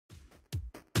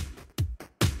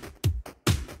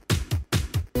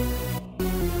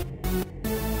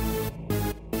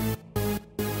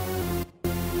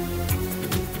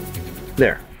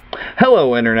There.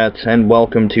 Hello, internets, and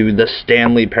welcome to the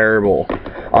Stanley Parable.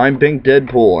 I'm Pink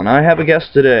Deadpool, and I have a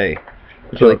guest today.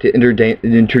 Would you like to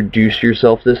introduce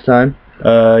yourself this time?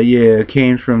 Yeah,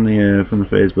 Kane from the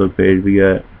Facebook page we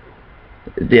got.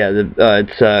 Yeah,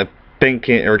 it's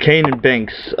Kane and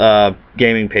Bink's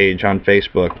gaming page on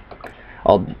Facebook.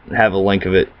 I'll have a link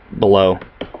of it below.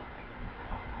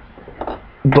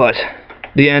 But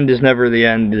the end is never the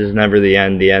end. Is never the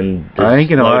end. The end. I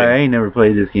ain't never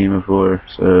played this game before,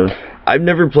 so I've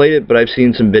never played it, but I've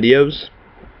seen some videos,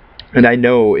 and I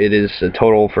know it is a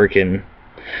total freaking.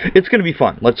 It's gonna be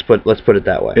fun. Let's put it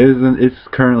that way. It's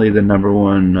currently the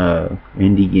 #1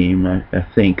 indie game, I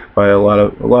think, by a lot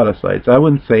of sites. I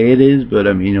wouldn't say it is, but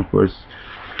I mean, of course,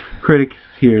 critics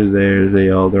here, there,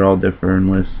 they're all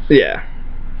different lists. Yeah,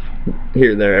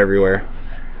 here, there, everywhere.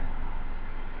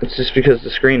 It's just because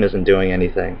the screen isn't doing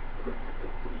anything.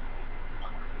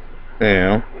 You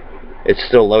know, it's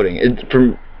still loading. It's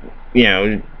from, you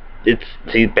know,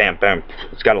 see, bam, bam.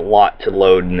 It's got a lot to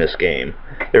load in this game.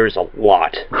 There's a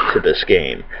lot to this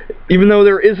game. Even though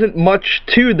there isn't much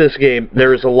to this game,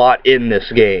 there is a lot in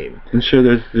this game. I'm sure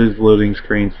there's loading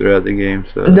screens throughout the game.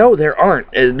 So no, there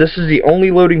aren't. This is the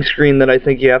only loading screen that I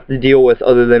think you have to deal with,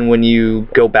 other than when you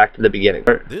go back to the beginning.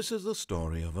 This is the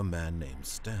story of a man named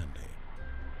Stanley.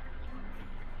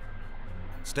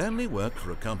 Stanley worked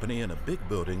for a company in a big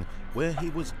building where he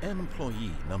was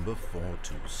employee number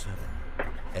 427.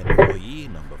 Employee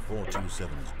number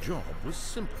 427's job was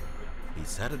simple. He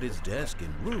sat at his desk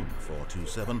in room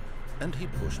 427 and he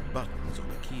pushed buttons on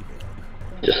a keyboard.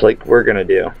 Just like we're gonna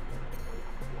do.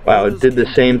 Wow, it did the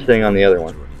same thing on the other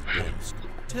one.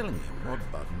 Telling him what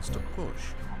buttons to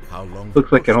push, how long.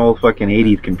 Looks like an old fucking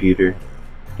 80s computer.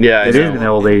 Yeah, it is an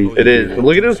old 80s. It is.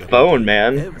 Look at his phone,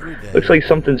 man. Looks like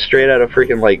something straight out of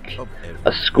freaking like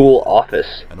a school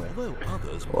office.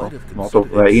 Well,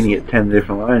 multiple, you can get 10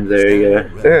 different lines there. Yeah.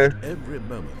 Every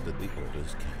moment that the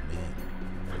orders came in,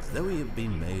 as though he had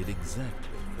been made exactly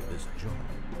for this job.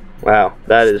 Wow,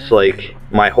 that is like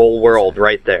my whole world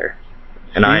right there.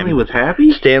 And Stanley was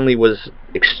happy? Stanley was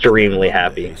extremely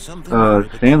happy.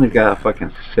 Stanley's got a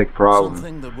fucking sick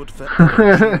problem.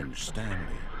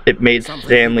 It made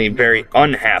Stanley very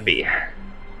unhappy.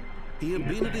 He had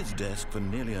been at his desk for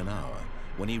nearly an hour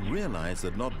when he realized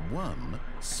that not one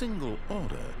single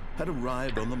order had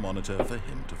arrived on the monitor for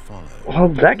him to follow. Well,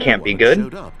 that can't be good.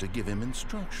 Showed up to give him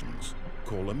instructions,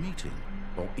 call a meeting,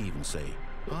 or even say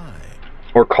hi.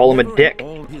 Or call him a dick.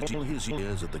 All his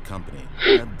years at the company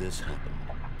had this happen.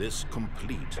 This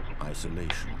complete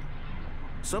isolation.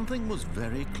 Something was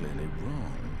very clearly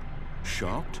wrong.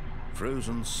 Shocked,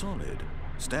 frozen solid,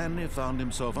 Stanley found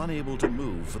himself unable to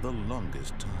move for the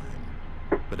longest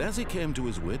time. But as he came to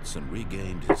his wits and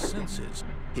regained his senses,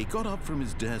 he got up from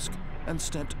his desk and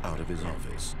stepped out of his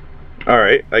office.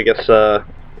 Alright, I guess,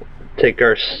 take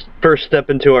our first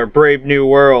step into our brave new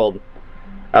world.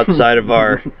 Outside of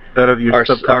our our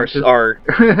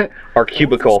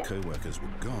cubicle. Co-workers were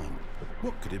gone.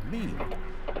 What could it mean?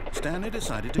 Stanley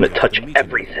decided to I'm gonna touch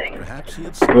everything.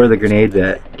 Where are the grenades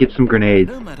at? Get some grenades.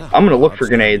 I'm gonna look for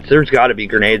grenades. There's gotta be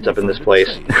grenades up in this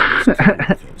place.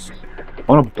 I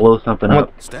wanna blow something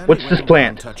up. What's this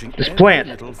plant? This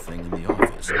plant!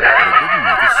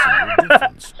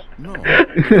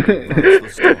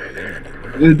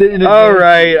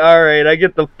 Alright, I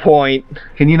get the point.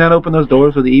 Can you not open those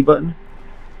doors with the E button?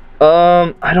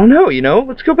 I don't know, you know?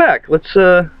 Let's go back. Let's,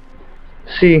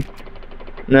 see.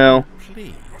 No.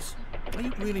 Please. Are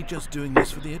you really just doing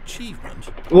this for the achievement?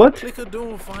 What? Click a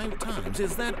door 5 times.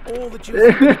 Is that all that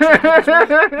you think?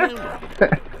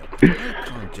 I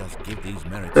can't just give these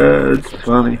merits. It's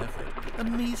funny. A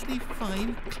measly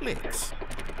 5 clicks.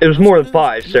 It was more than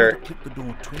 5, sir. Click the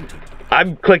door 20 times.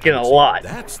 I'm clicking a lot.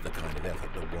 That's the kind of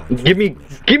effort that warrants. Gimme.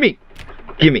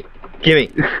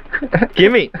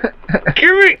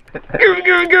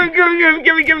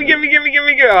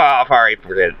 Oh, sorry,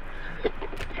 forget it.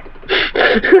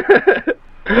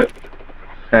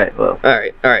 Alright, well.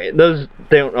 Alright, those,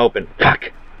 they don't open.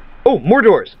 Fuck. Oh, more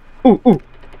doors. Ooh.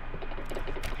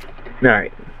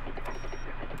 Alright.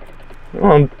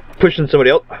 Well, I'm pushing somebody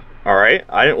else. Alright,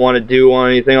 I didn't want to do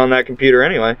anything on that computer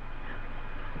anyway.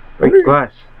 Break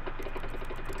glass.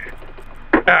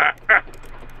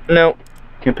 No.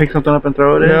 Can you pick something up and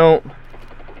throw it in? No.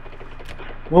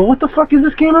 Well, what the fuck is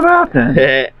this game about then?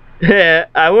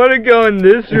 I want to go in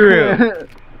this room.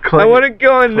 I want to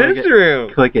go in this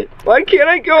room. Click it. Why can't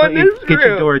I go in this room? Get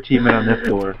your door achievement on this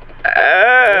door.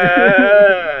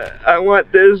 I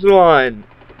want this one.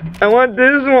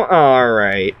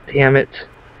 Alright. Damn it.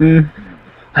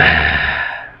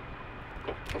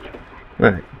 Alright.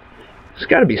 There's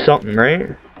gotta be something,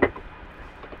 right?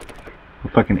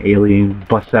 fucking alien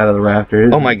busts out of the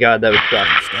rafters. Oh my god, that would suck.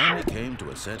 When Stanley came to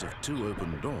a set of 2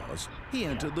 open doors, he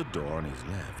entered the door on his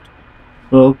left.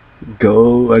 Well,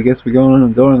 go. I guess we're going on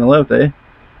the door on the left, eh?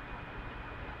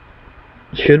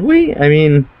 Should we? I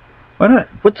mean, why not?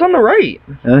 What's on the right?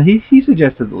 He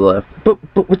suggested the left. But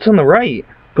what's on the right?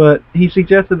 But he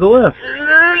suggested the left.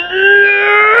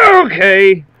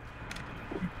 Okay.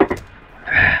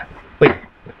 Wait.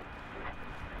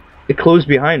 It closed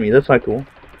behind me. That's not cool.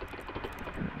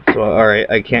 So, alright,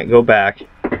 I can't go back.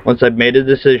 Once I've made a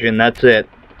decision, that's it.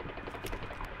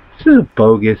 This is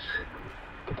bogus.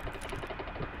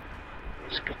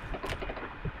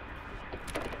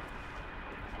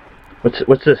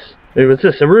 What's this? What's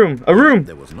this? A room! A room!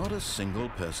 There was not a single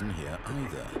person here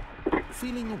either.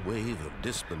 Feeling a wave of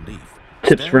disbelief,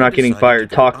 Tips for not getting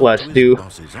fired. Talk less. Do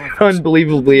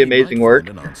unbelievably amazing work.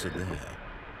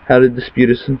 How to dispute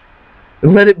us.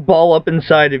 Let it ball up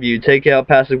inside of you. Take out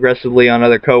passive-aggressively on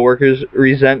other coworkers.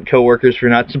 Resent coworkers for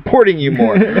not supporting you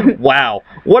more. Wow.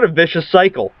 What a vicious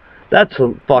cycle. That's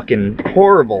a fucking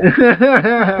horrible.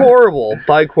 Horrible.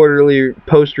 Bi-quarterly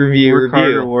post-review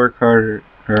review. Work harder.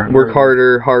 Work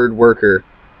harder, hard worker.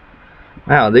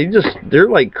 Wow, they're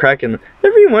like cracking.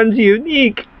 Everyone's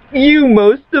unique. You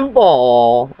most of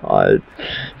all.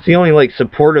 It's the only like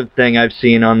supportive thing I've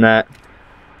seen on that.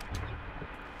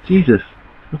 Jesus.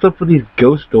 What's up with these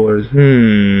ghost doors?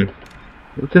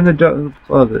 What's in the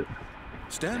closet?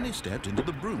 Stanley stepped into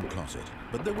the broom closet,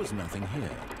 but there was nothing here,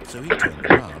 so he turned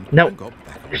around No, and got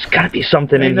back on. There's gotta be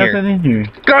something in here. Nothing in here.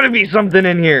 Gotta be something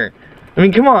in here. I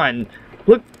mean, come on.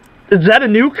 Look, is that a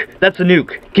nuke? That's a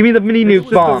nuke. Give me the mini nuke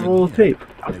bomb. A roll of tape.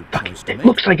 Oh, fuck, it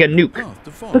looks like a nuke.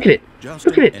 Look at it.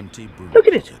 Look at it. Look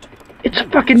at it. It's a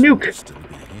fucking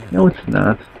nuke. No, it's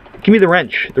not. Give me the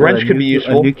wrench. The wrench could be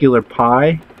useful. A nuclear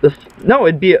pie? No,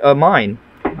 it'd be a mine.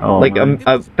 Oh, like a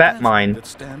bat mine. That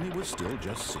Stanley was still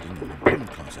just sitting in the broom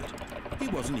closet. He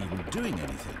wasn't even doing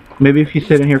anything. Maybe if you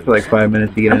sit in here for like 5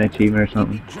 minutes, you get an achievement or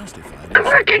something.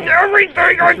 Fucking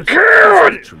everything I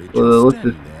can! Well,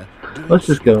 let's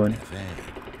just go in.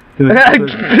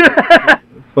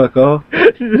 Fuck off.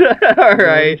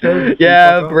 Alright.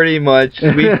 Yeah, pretty much.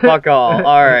 Sweet fuck all.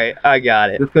 Alright, I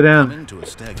got it. Let's go down.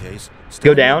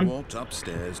 Go down?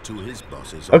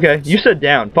 Okay, you said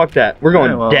down. Fuck that. We're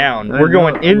going down. We're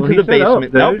going into the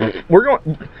basement. Nope. We're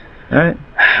going... Alright.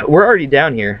 We're already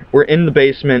down here. We're in the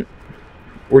basement.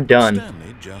 We're done.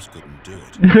 Stanley just couldn't do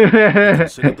it.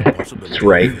 That's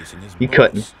right. You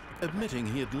couldn't. Admitting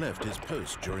he had left his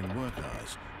post during work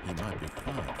hours, he might be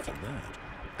fired for that.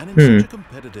 And in such a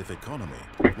competitive economy,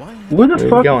 why where the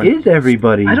fuck is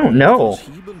everybody? I don't know.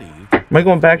 Am I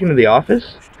going back into the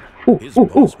office? Ooh, ooh,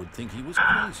 ooh.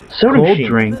 Soda cold machine.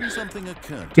 drinks.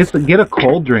 Get a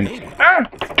cold drink. Ah,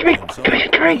 give me a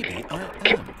drink.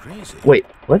 Wait,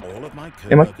 what?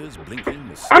 Am I?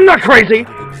 I'm not crazy.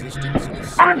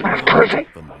 I'm not crazy.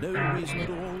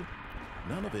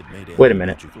 Wait a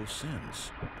minute.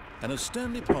 And as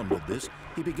Stanley pondered this,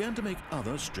 he began to make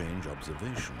other strange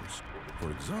observations. For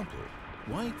example,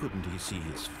 why couldn't he see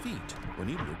his feet when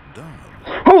he looked down?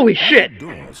 Holy shit!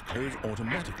 Doors closed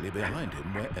automatically behind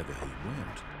him wherever he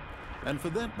went. And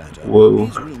for that matter, Whoa.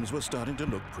 these rooms were starting to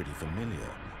look pretty familiar.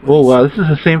 Oh wow, this is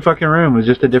the same fucking room. It's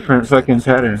just a different fucking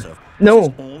pattern.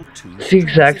 No, it's the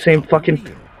exact same fucking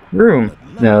room.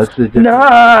 No, it's a different...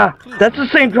 Nah, that's the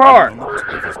same car.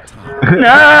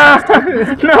 Nah,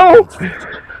 no.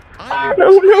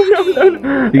 No.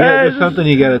 There's something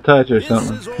you gotta touch or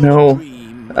something. No.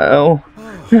 Oh.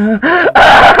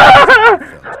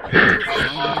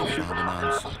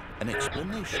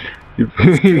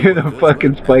 You're gonna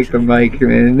fucking spike the mic,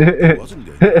 man.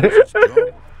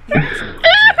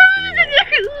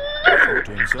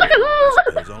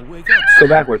 Go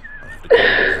backward.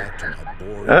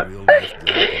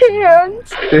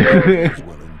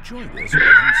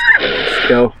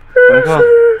 Go. Back off.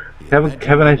 Have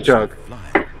a nice jog.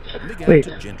 Wait.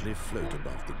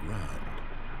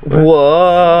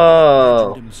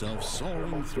 Whoa.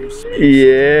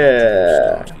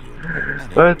 Yeah.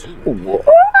 What?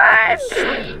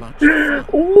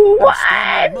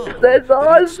 What? That's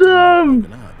awesome.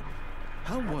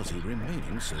 How was he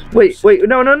remaining so wait,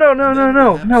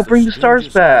 no, bring the stars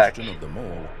back. Of them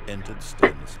all entered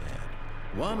Stanley's head.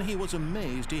 One he was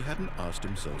amazed he hadn't asked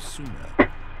himself sooner.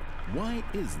 Why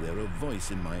is there a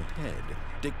voice in my head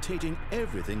dictating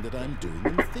everything that I'm doing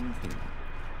and thinking?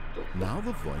 Now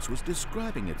the voice was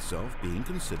describing itself being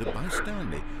considered by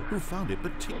Stanley, who found it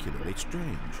particularly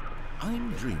strange.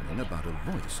 I'm dreaming about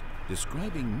a voice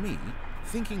describing me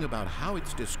thinking about how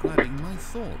it's describing my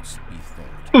thoughts, he thought.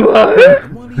 And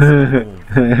while he thought all along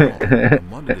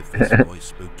and wondered if this voice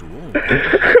spoke to all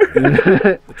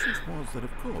people, the truth was that,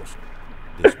 of course,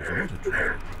 this was not a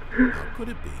dream. How could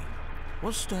it be?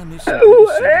 Was Stanley simply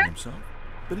deceiving himself?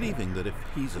 Believing that if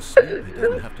he's asleep, he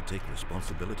doesn't have to take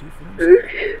responsibility for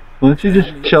himself? Why don't you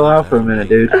just chill out for a minute,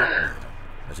 dude?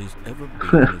 As he's ever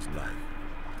been in his life.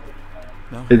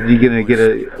 Now, Is he gonna get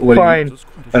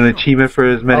an achievement for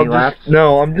his many laps?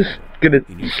 No, I'm just gonna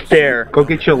stare. Go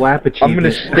get your lap achievement. I'm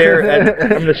gonna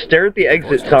stare at the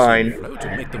exit sign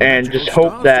and just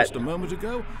hope that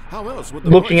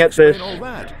looking at this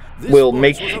will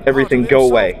make everything go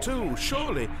away.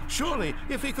 Surely,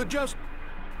 if he could just...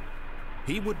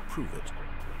 He would prove it.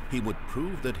 He would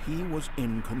prove that he was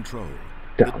in control.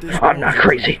 I'm not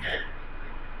crazy.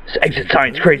 This exit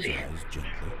sign's crazy.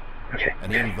 Okay.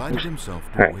 And he invited himself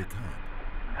to wake up.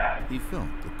 He felt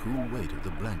the cool weight of the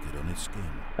blanket on his skin.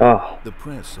 Oh. The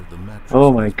press of the mattress. Oh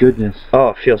my goodness. Oh,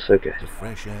 it feels so good. The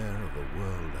fresh air of the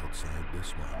world outside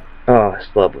this one. Oh, it's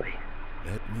lovely.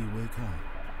 Let me wake up.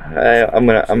 I'm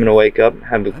gonna wake up,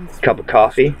 have a cup of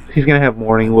coffee. He's gonna have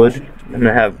morning wood. I'm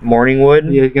gonna have morning wood.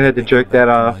 Yeah, he's gonna have to jerk that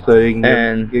off so you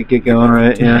can get going,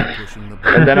 right? Yeah.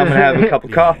 And then I'm gonna have a cup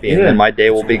of coffee, and then my day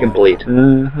will be complete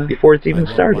before it's even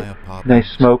started.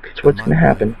 Nice smoke. That's what's gonna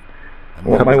happen. I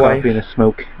want Cup my of wife. coffee and a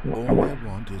smoke. All I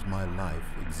want is my life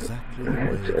exactly the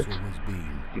way it's always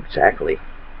been. Exactly.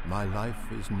 My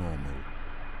life is normal.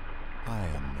 I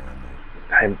am normal.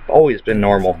 I've always been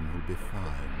normal. Everything will be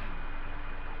fine.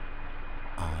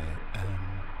 I am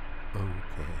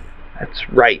okay. That's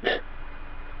right.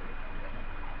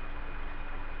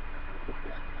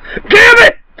 Damn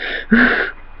it!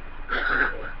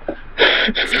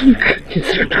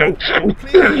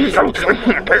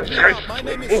 My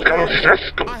name is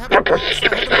I have a pulse. I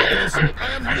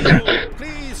am healed.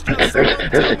 Please just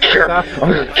There's a chair.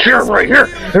 A chair right here.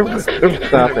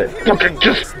 Stop it. Fucking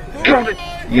just drop it.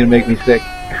 You're gonna make me sick.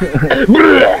 Everything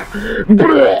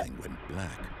went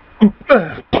black.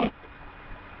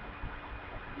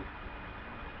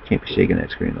 Can't be shaking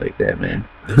that screen like that, man.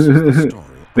 This is the story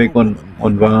of Big a one woman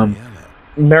named bomb.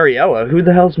 Mariella. Mariella? Who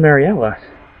the hell's Mariella?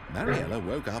 Mariella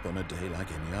woke up on a day like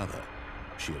any other.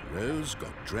 She arose,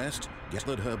 got dressed,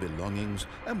 gathered her belongings,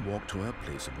 and walked to her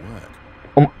place of work.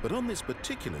 But on this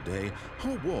particular day,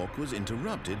 her walk was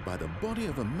interrupted by the body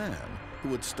of a man who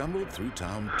had stumbled through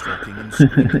town talking and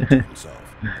screaming to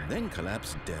himself, and then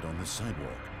collapsed dead on the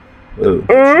sidewalk. Whoa.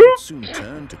 She would soon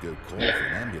turn to go call for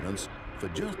an ambulance. For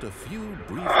just a few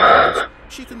brief moments,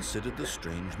 she considered the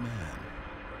strange man.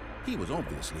 He was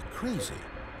obviously crazy.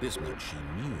 This much she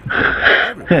knew.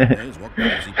 Everyone knows what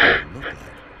crazy people look like.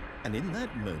 And in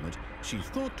that moment, she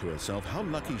thought to herself how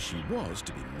lucky she was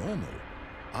to be normal.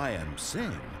 I am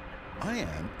sane. I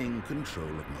am in control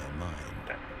of my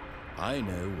mind. I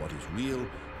know what is real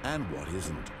and what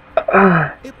isn't.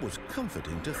 It was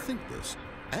comforting to think this,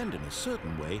 and in a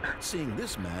certain way, seeing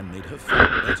this man made her feel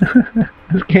better.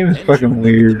 This game is fucking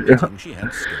weird. She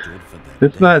had scheduled for that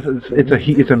It's not.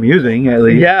 It's amusing at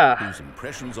least. Yeah. whose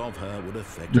impressions of her would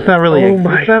affect It's not really.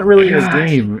 my It's not really gosh. a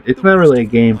game. It's not really a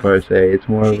game per se. It's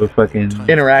more of a fucking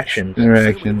Interactions. So it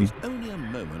interaction. was only a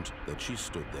moment that she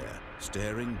stood there,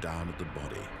 staring down at the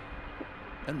body.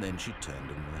 And then she turned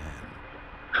and ran.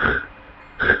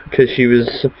 Because she was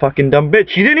a fucking dumb bitch.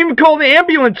 She didn't even call the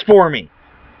ambulance for me.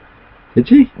 Did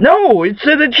she? No, it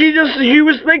said that she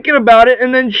was thinking about it,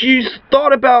 and then she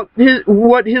thought about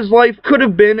what his life could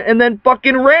have been, and then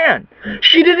fucking ran.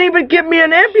 She didn't even get me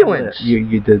an ambulance.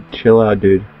 You did. Chill out,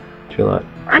 dude. Chill out.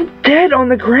 I'm dead on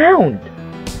the ground.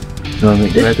 You wanna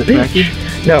make This that distraction?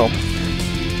 bitch. No.